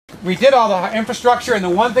we did all the infrastructure, and the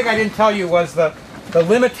one thing I didn't tell you was the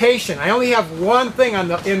limitation. I only have one thing on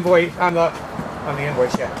the invoice on the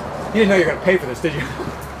invoice yet. You didn't know you were going to pay for this, did you?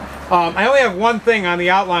 I only have one thing on the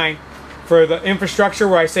outline for the infrastructure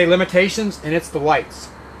where I say limitations, and it's the lights.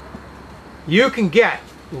 You can get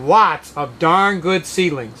lots of darn good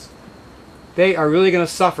seedlings. They are really going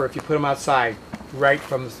to suffer if you put them outside right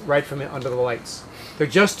from under the lights. They're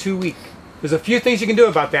just too weak. There's a few things you can do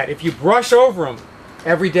about that. If you brush over them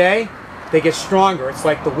every day, they get stronger. It's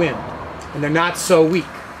like the wind, and they're not so weak.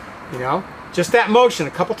 You know, just that motion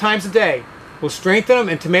a couple times a day will strengthen them,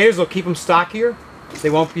 and tomatoes will keep them stockier. They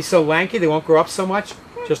won't be so lanky. They won't grow up so much.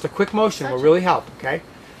 Just a quick motion will really help. Okay.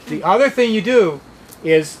 The other thing you do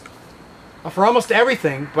is, for almost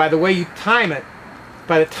everything, by the way you time it,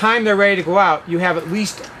 by the time they're ready to go out, you have at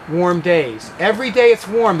least warm days. Every day it's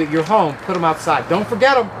warm that you're home, put them outside. Don't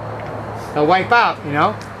forget them. They'll wipe out, you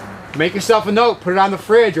know. Make yourself a note, put it on the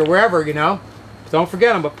fridge or wherever, you know. Don't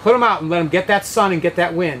forget them, but put them out and let them get that sun and get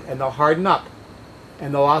that wind, and they'll harden up.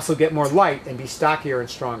 And they'll also get more light and be stockier and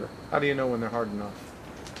stronger. How do you know when they're hard enough?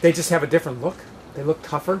 They just have a different look. They look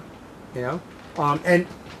tougher, you know. And,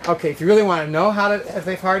 okay, if you really want to know if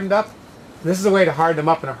they've hardened up, this is a way to harden them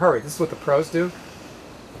up in a hurry. This is what the pros do.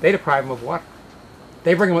 They deprive them of water.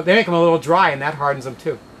 They make them a little dry, and that hardens them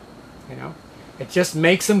too. You know, it just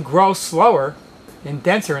makes them grow slower and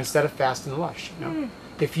denser instead of fast and lush. You know,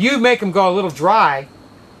 if you make them go a little dry,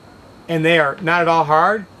 and they are not at all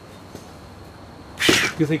hard,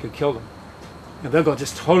 you think you killed them. And they'll go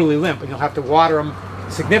just totally limp, and you'll have to water them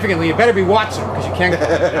significantly. You better be watching because you can't.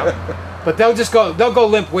 You know? But they'll go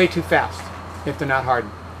limp way too fast if they're not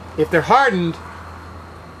hardened. If they're hardened,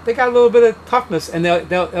 they got a little bit of toughness, and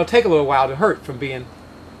they'll take a little while to hurt from being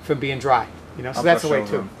dry. You know, so that's the way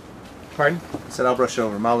too. Pardon? I said I'll brush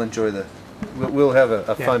over them. I'll enjoy we'll have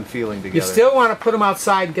a fun feeling together. You still want to put them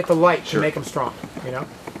outside and get the light to make them strong. You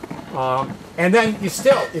know, and then you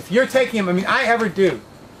still, if you're taking them, I mean, I ever do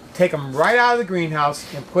take them right out of the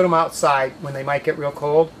greenhouse and put them outside when they might get real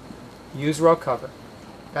cold. Use row cover.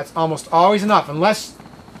 That's almost always enough, unless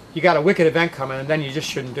you got a wicked event coming, and then you just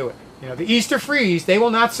shouldn't do it. You know, the Easter freeze, they will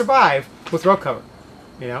not survive with row cover.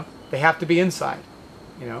 You know, they have to be inside.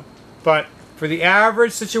 You know, but for the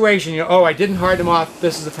average situation, you know, oh, I didn't harden them off,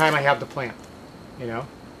 this is the time I have to plant. You know,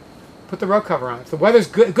 put the row cover on. If the weather's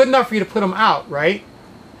good enough for you to put them out, right,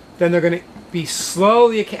 then they're going to be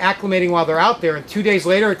slowly acclimating while they're out there, and 2 days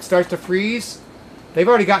later it starts to freeze. They've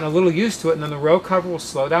already gotten a little used to it, and then the row cover will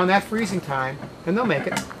slow down that freezing time, and they'll make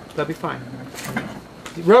it. They'll be fine.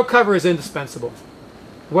 The row cover is indispensable.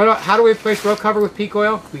 How do we replace row cover with peak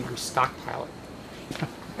oil? We stockpile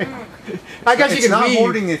it. I guess you can It's not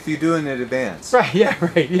hoarding if you do it in advance. Right, yeah,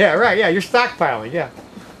 right, yeah, right, yeah. You're stockpiling, yeah.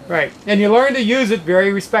 Right. And you learn to use it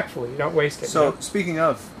very respectfully. You don't waste it. So, you know? Speaking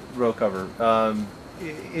of row cover,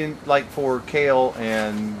 like for kale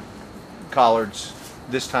and collards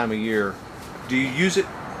this time of year, do you use it?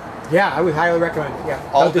 Yeah, I would highly recommend it.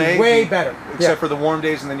 Yeah, all day, way better. Except for the warm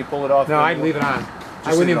days, and then you pull it off. No, I'd leave it on.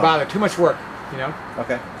 I wouldn't even bother. Too much work, you know.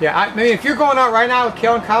 Okay. Yeah, I mean, if you're going out right now with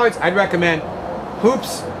kale and collards, I'd recommend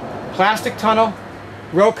hoops, plastic tunnel,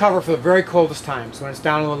 row cover for the very coldest times when it's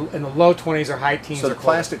down in the low 20s or high teens. So the or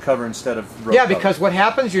plastic cover instead of row cover. Because what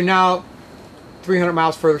happens? You're now 300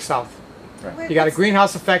 miles further south. Right. You got a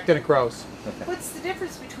greenhouse effect, and it grows. Okay. What's the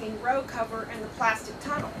difference between row cover and the plastic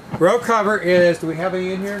tunnel? Row cover is, do we have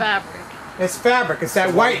any in here? Fabric. It's fabric. It's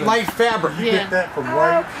that white, light fabric. You get that from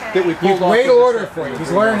Wyck? Okay. That we pulled off. Wade will order it for you. He's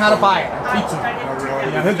learning how to buy it. I Teach him. didn't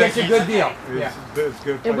You know, he'll get you a good deal. Yeah. It's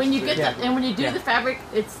good. And when you get Yeah. and when you do Yeah. the fabric,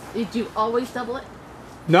 do you always double it?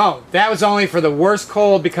 No, that was only for the worst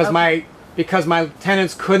cold because my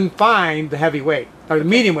tenants couldn't find the heavy weight or the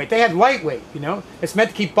medium weight. They had lightweight. You know, it's meant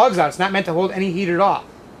to keep bugs out. It's not meant to hold any heat at all.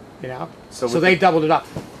 You know, so they doubled it up.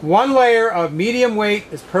 One layer of medium weight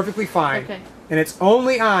is perfectly fine. Okay. And it's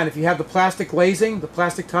only on, if you have the plastic glazing, the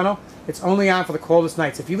plastic tunnel, it's only on for the coldest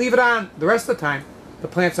nights. If you leave it on the rest of the time, the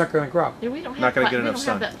plants aren't going to grow. Yeah, we don't have Not going to get we enough don't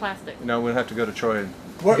sun. have that plastic. No, we'll have to go to Troy.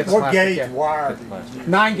 What Gets plastic, gauge yeah. wire do you use?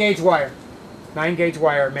 9-gauge wire. 9-gauge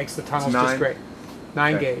wire makes the tunnels It's just 9? great.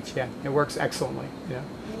 9-gauge, yeah. It works excellently. You know.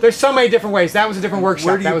 There's so many different ways. That was a different workshop.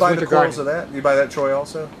 Where do you that was buy winter the clothes gardening. of that? You buy that at Troy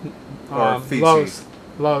also? Or feed Lowe's. seed?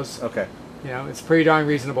 Lowe's. Okay. You know, it's pretty darn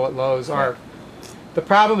reasonable at Lowe's. Or the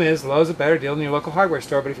problem is Lowe's is a better deal than your local hardware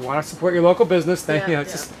store. But if you want to support your local business, then you know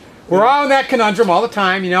it's just we're all in that conundrum all the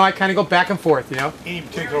time. You know, I kind of go back and forth. You know. Any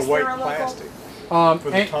particular weight plastic For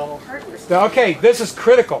the tunnel? Okay, this is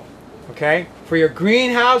critical. Okay, for your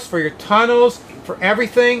greenhouse, for your tunnels, for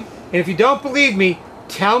everything. And if you don't believe me,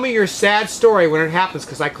 tell me your sad story when it happens,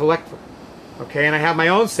 because I collect them. Okay, and I have my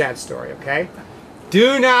own sad story. Okay.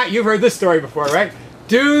 Do not, you've heard this story before, right?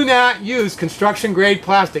 Do not use construction grade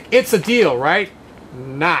plastic. It's a deal, right?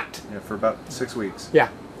 Not. Yeah, for about 6 weeks. Yeah.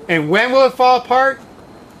 And when will it fall apart?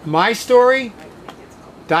 My story,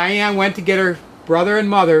 Diane went to get her brother and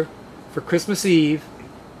mother for Christmas Eve,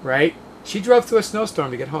 right? She drove through a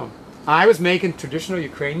snowstorm to get home. I was making traditional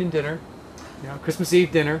Ukrainian dinner, you know, Christmas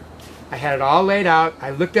Eve dinner. I had it all laid out. I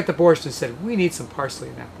looked at the borscht and said, we need some parsley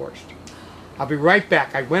in that borscht. I'll be right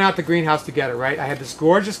back. I went out the greenhouse to get it, right? I had this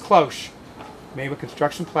gorgeous cloche made with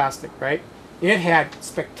construction plastic, right? It had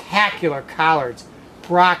spectacular collards,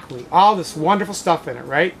 broccoli, all this wonderful stuff in it,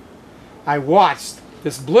 right? I watched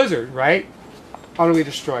this blizzard, right, utterly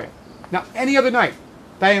destroy it. Now, any other night,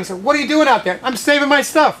 Diane said, what are you doing out there? I'm saving my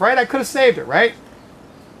stuff, right? I could have saved it, right?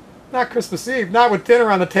 Not Christmas Eve, not with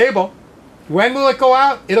dinner on the table. When will it go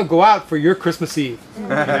out? It'll go out for your Christmas Eve. You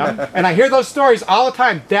know? And I hear those stories all the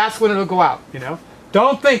time. That's when it'll go out, you know?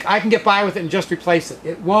 Don't think I can get by with it and just replace it.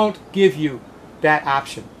 It won't give you that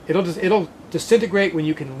option. It'll disintegrate when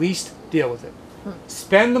you can least deal with it.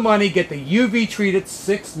 Spend the money, get the UV treated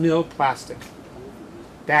 6 mil plastic.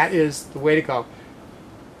 That is the way to go.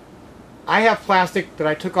 I have plastic that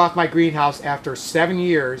I took off my greenhouse after 7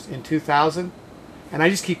 years in 2000, and I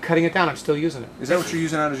just keep cutting it down. I'm still using it. Is that what you're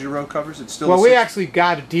using out as your row covers? It's still. Well, we actually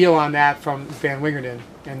got a deal on that from Van Wingerden,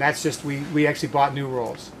 and that's just we actually bought new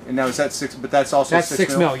rolls. And now is that 6? But that's also that's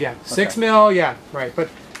 6 mil. Yeah, 6 mil. Yeah, right.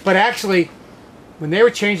 But actually, when they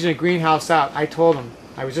were changing the greenhouse out, I told them,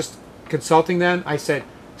 I was just consulting them. I said,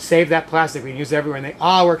 save that plastic. We can use it everywhere. And they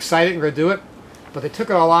all were excited and were going to do it, but they took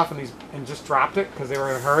it all off and just dropped it because they were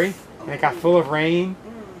in a hurry, and it got full of rain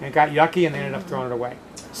and it got yucky, and they ended up throwing it away.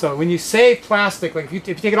 So when you save plastic, like if you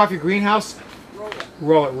take it off your greenhouse,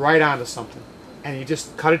 roll it right onto something, and you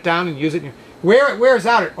just cut it down and use it. Where it wears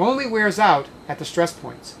out, it only wears out at the stress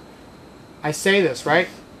points. I say this, right?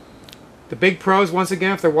 The big pros, once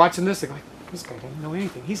again, if they're watching this, they're like, this guy doesn't know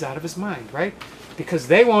anything. He's out of his mind, right? Because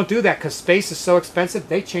they won't do that because space is so expensive.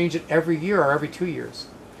 They change it every year or every 2 years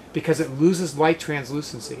because it loses light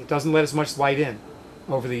translucency. It doesn't let as much light in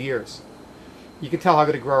over the years. You can tell how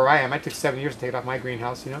good a grower I am. I took 7 years to take it off my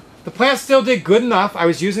greenhouse, you know. The plants still did good enough. I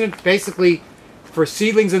was using it basically for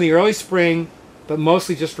seedlings in the early spring, but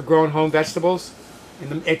mostly just for growing home vegetables.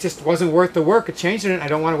 And it just wasn't worth the work of changing it. I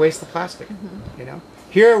don't want to waste the plastic, you know.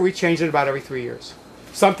 Here we change it about every 3 years.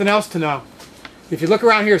 Something else to know. If you look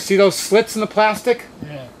around here, see those slits in the plastic?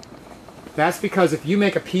 Yeah. That's because if you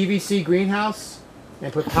make a PVC greenhouse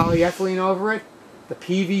and put polyethylene over it, the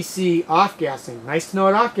PVC off-gassing, nice to know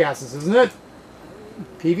what off-gasses, isn't it?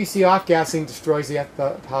 PVC off-gassing destroys the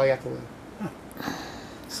polyethylene.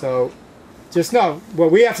 So just know,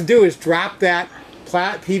 what we have to do is drop that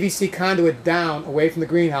PVC conduit down away from the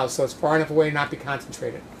greenhouse so it's far enough away to not be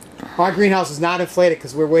concentrated. Our greenhouse is not inflated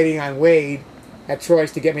because we're waiting on Wade at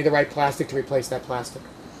Troy's to get me the right plastic to replace that plastic.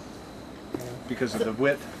 Because of the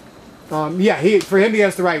width? Yeah, for him he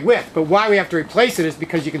has the right width, but why we have to replace it is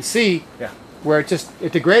because you can see where it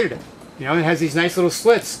degraded it. You know, it has these nice little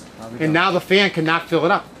slits, and now the fan cannot fill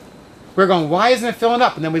it up. We're going, why isn't it filling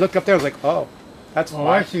up? And then we looked up there, it was like, oh, that's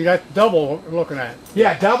why. I see, that's double what we're looking at.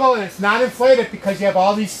 Yeah, double, and it's not inflated because you have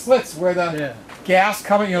all these slits where the gas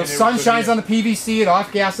coming, you know, sun shines on the PVC, it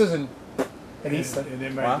off gases, and it eats it. And they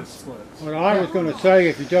made the splits. What I was going to say,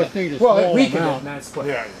 if you just need a well, small weakened amount, it, not split.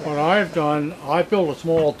 Yeah. What I've done, I built a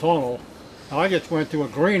small tunnel. I just went to a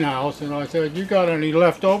greenhouse and I said, you got any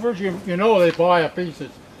leftovers? You know they buy a piece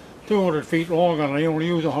that's 200 feet long and they only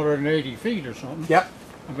use 180 feet or something. Yep.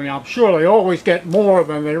 I mean, I'm sure they always get more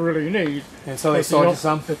than they really need. And so they sold you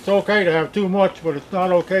some? It's okay to have too much, but it's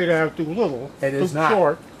not okay to have too little. It is not.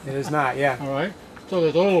 Short. It is not, yeah. All right. So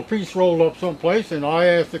there's a little piece rolled up someplace, and I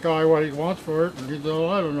asked the guy what he wants for it, and he said, oh,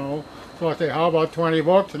 I don't know. So I said, how about 20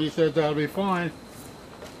 bucks? And he said, that'll be fine.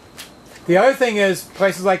 The other thing is,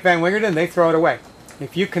 places like Van Wingerden, they throw it away.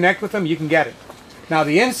 If you connect with them, you can get it. Now,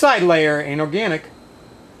 the inside layer ain't organic,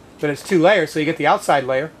 but it's 2 layers, so you get the outside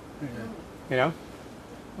layer. You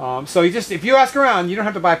know? So if you ask around, you don't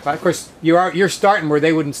have to buy plastic. Of course, you're starting where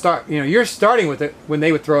they wouldn't start. You know, you're starting with it when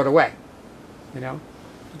they would throw it away. You know?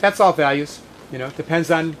 But that's all values. You know, it depends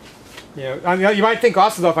on, you know, I mean, you might think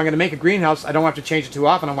also though, if I'm going to make a greenhouse, I don't have to change it too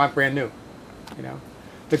often. I want brand new. You know,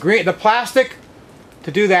 the plastic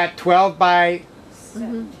to do that 12 by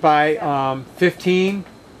 15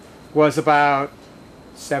 was about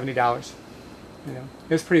 $70. You know,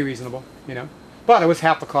 it was pretty reasonable. You know, but it was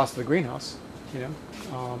half the cost of the greenhouse. You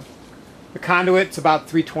know, the conduit's about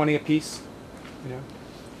 $3.20 a piece. You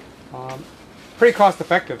know, pretty cost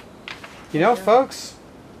effective. You know, folks.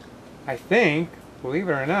 I think, believe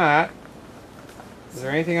it or not, is there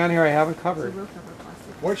anything on here I haven't covered?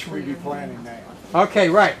 What should we be planting now? Okay,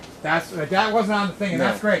 right. That wasn't on the thing, and No.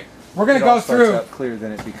 that's great. We're going It to all go starts through. out clear,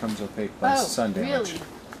 then it becomes opaque by sun damage. Really?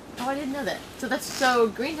 Oh, I didn't know that. So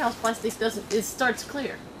greenhouse plastic doesn't. It starts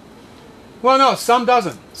clear. Well, no, some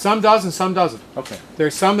doesn't. Some does and some doesn't. Okay.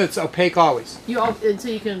 There's some that's opaque always. And so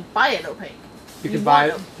you can buy it opaque. You can buy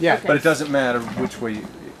want it. Yeah. Okay. But it doesn't matter which way you...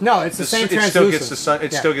 No, it's the same It still translucent. gets the sun.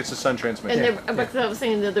 It Yeah. still gets the sun transmission. And but I was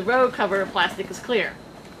saying that the row cover plastic is clear.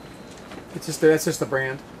 It's just that's just the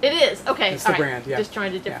brand. It is okay. It's all the right. brand, yeah. Just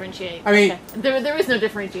trying to differentiate. I mean- okay. there is no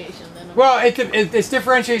differentiation then. Well, it's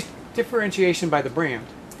differentiation by the brand.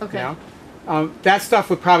 Okay. You know? That stuff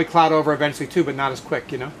would probably cloud over eventually too, but not as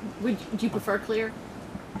quick. You know. Do you prefer clear?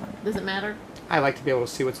 Does it matter? I like to be able to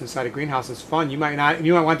see what's inside a greenhouse. It's fun. You might not.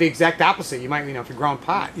 You might want the exact opposite. You might, if you're growing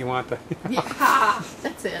pot, you want the. Yeah.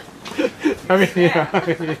 That's it. I mean,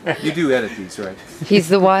 yeah. You do edit these, right? He's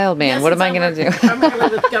the wild man. Yes, what am I since going to do? I'm working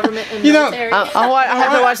with government and You know, military. I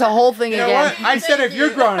have to watch the whole thing You know again. what? I said if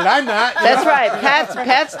you're growing it, I'm not. you That's know? right.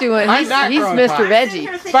 Pat's doing. I'm He's not growing Mr. pot.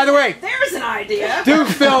 Veggie. By the way, There's an idea. do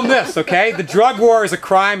film this, okay? The drug war is a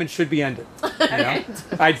crime and should be ended. You know?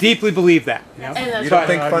 I deeply believe that. You know? And that's You don't right.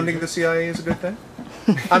 think funding the CIA is a good thing?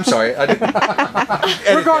 I'm sorry, I didn't.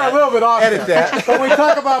 We're going a little bit off. Edit there. that. When we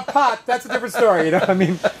talk about pot, that's a different story. You know, I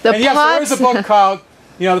mean, The and yes, there is a pots- book called,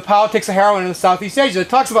 The Politics of Heroin in Southeast Asia. It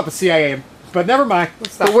talks about the CIA, but never mind.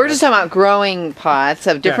 Let's stop But we're there. just talking about growing pots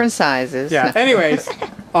of different sizes. Yeah. Anyways,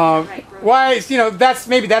 why?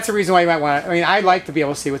 That's a reason why you might want to. I mean, I like to be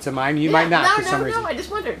able to see what's in mine. You might not for some reason. No, I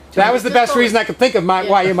just wondered. That was the best reason I could think of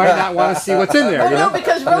why you might not want to see what's in there. Well, You know?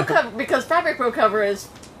 no, because fabric row cover is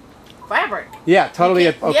fabric. Yeah, totally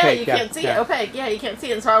You can't- opaque. you can't see it. Opaque. Yeah, you can't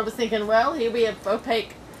see it. And so I was thinking, well, here we have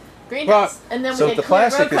opaque greenhouse, Well, and then we So had the clear row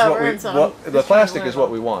plastic is cover, what we and so I'm the just trying to plastic learn is what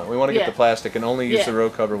about- we want. We want to get Yeah. the plastic and only use Yeah. the row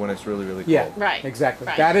cover when it's really cold. Yeah, Right. exactly.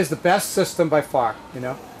 Right. That is the best system by far.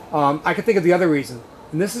 I can think of the other reason,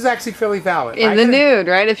 and this is actually fairly valid. In the nude,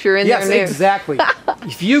 right? If you're in Yes, there nude. exactly.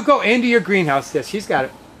 If you go into your greenhouse, yes, she's got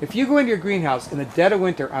it. If you go into your greenhouse in the dead of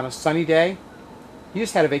winter on a sunny day, you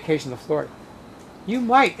just had a vacation to Florida. You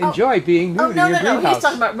might enjoy being nude Oh in no, your no, no! greenhouse. He's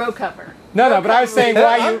talking about row cover. No, but I was saying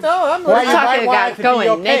why you I'm might talking want about it to going be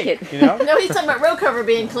opaque, naked. No, he's talking about row cover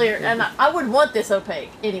being clear, and I would want this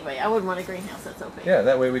opaque anyway. I would want a greenhouse that's opaque. Yeah,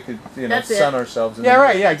 that way we could That's sun it. ourselves. In Yeah, the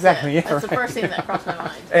right. Yeah, exactly. Yeah, That's the right. first thing that crossed my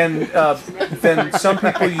mind. And then some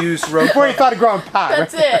people use row. Before you thought of growing pot.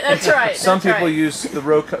 That's right? it. That's right. Some that's people right. use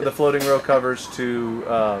the floating row covers to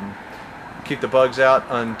keep the bugs out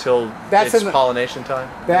until That's it's in the- pollination time.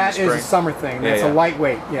 That in the is a spring. summer thing. That's Yeah, a yeah.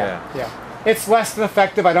 lightweight. Yeah, yeah. It's less than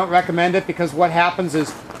effective. I don't recommend it because what happens is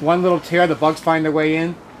one little tear, the bugs find their way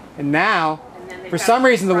in, and now, And then they've for got some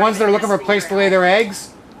reason, the ones that are looking for a private place to lay their eggs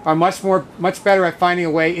are much better at finding a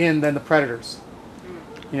way in than the predators.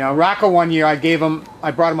 Rocco one year, I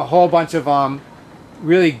brought him a whole bunch of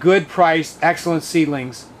really good priced, excellent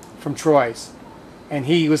seedlings from Troy's, and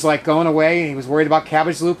he was like going away, and he was worried about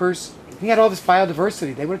cabbage loopers. He had all this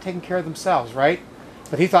biodiversity; they would have taken care of themselves, right?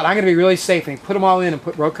 But he thought, I'm going to be really safe, and he put them all in and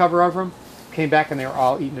put row cover over them. Came back and they were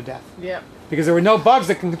all eaten to death. Yep. Because there were no bugs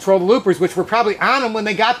that can control the loopers, which were probably on them when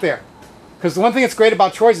they got there. Because the one thing that's great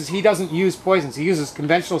about Troy's is he doesn't use poisons. He uses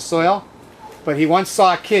conventional soil. But he once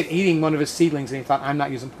saw a kid eating one of his seedlings and he thought, I'm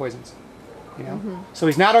not using poisons. So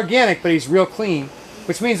he's not organic, but he's real clean,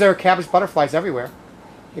 which means there are cabbage butterflies everywhere.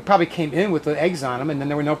 It probably came in with the eggs on them, and then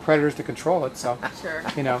there were no predators to control it. So, Sure.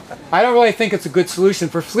 I don't really think it's a good solution.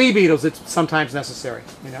 For flea beetles, it's sometimes necessary,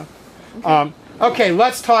 Okay,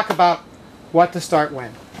 let's talk about what to start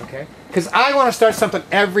when, okay? Because I want to start something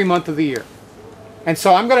every month of the year. And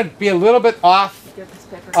so I'm going to be a little bit off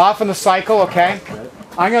in the cycle, okay?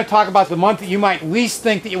 I'm going to talk about the month that you might least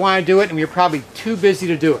think that you want to do it, and you're probably too busy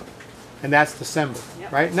to do it. And that's December,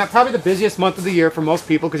 right? And that's probably the busiest month of the year for most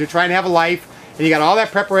people because you're trying to have a life, and you got all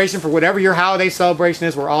that preparation for whatever your holiday celebration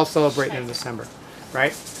is. We're all celebrating in December,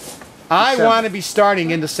 right? I want to be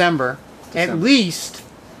starting in December, at least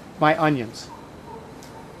my onions.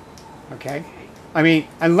 Okay? I mean,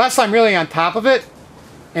 unless I'm really on top of it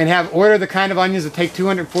and have ordered the kind of onions that take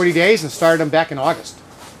 240 days and started them back in August.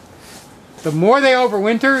 The more they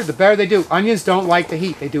overwinter, the better they do. Onions don't like the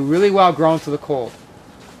heat. They do really well growing through the cold.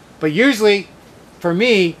 But usually, for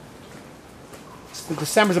me,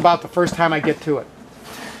 December's about the first time I get to it.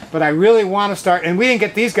 But I really want to start, and we didn't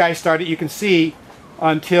get these guys started, you can see,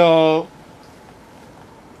 until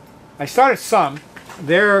I started some.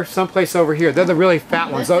 They're someplace over here. They're the really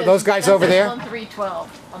fat ones. Those guys over there.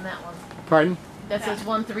 1312 on that one. Pardon? That says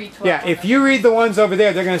 1312. Yeah, if you read the ones over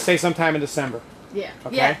there, they're going to say sometime in December. Yeah.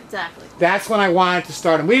 Okay. Yeah. Exactly. That's when I wanted to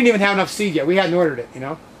start them. We didn't even have enough seed yet. We hadn't ordered it,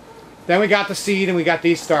 Then we got the seed and we got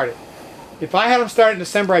these started. if I had them start in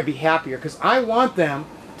December, I'd be happier because I want them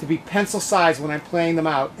to be pencil size when I'm planting them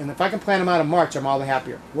out. And if I can plant them out in March, I'm all the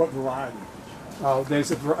happier. What variety? Oh, there's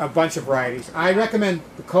a bunch of varieties. I recommend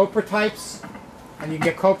the copra types, and you can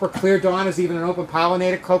get copra. Clear Dawn is even an open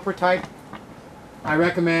pollinated copra type. I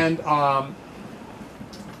recommend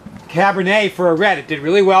Cabernet for a red. It did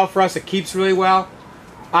really well for us. It keeps really well.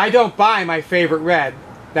 I don't buy my favorite red.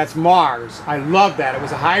 That's Mars. I love that. It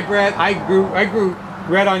was a hybrid. I grew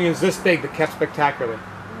red onions this big that kept spectacularly.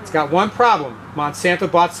 It's got one problem.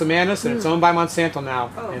 Monsanto bought Semanis, and it's owned by Monsanto now.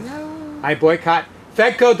 Oh, and no. I boycott.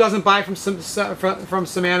 Fedco doesn't buy from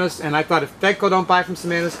Semanis, and I thought if Fedco don't buy from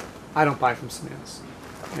Semanis, I don't buy from Semanis.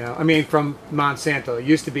 You know, I mean from Monsanto. It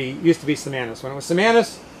used to be Semanis. When it was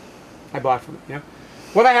Semanis, I bought from it. You know,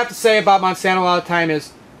 what I have to say about Monsanto a lot of the time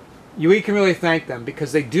is, we can really thank them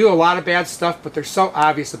because they do a lot of bad stuff, but they're so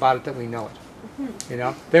obvious about it that we know it. You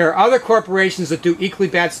know, there are other corporations that do equally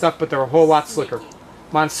bad stuff, but they're a whole lot slicker.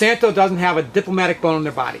 Monsanto doesn't have a diplomatic bone in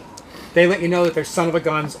their body. They let you know that they're son of a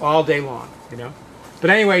guns all day long. You know. But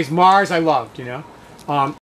anyways, Mars I loved. You know.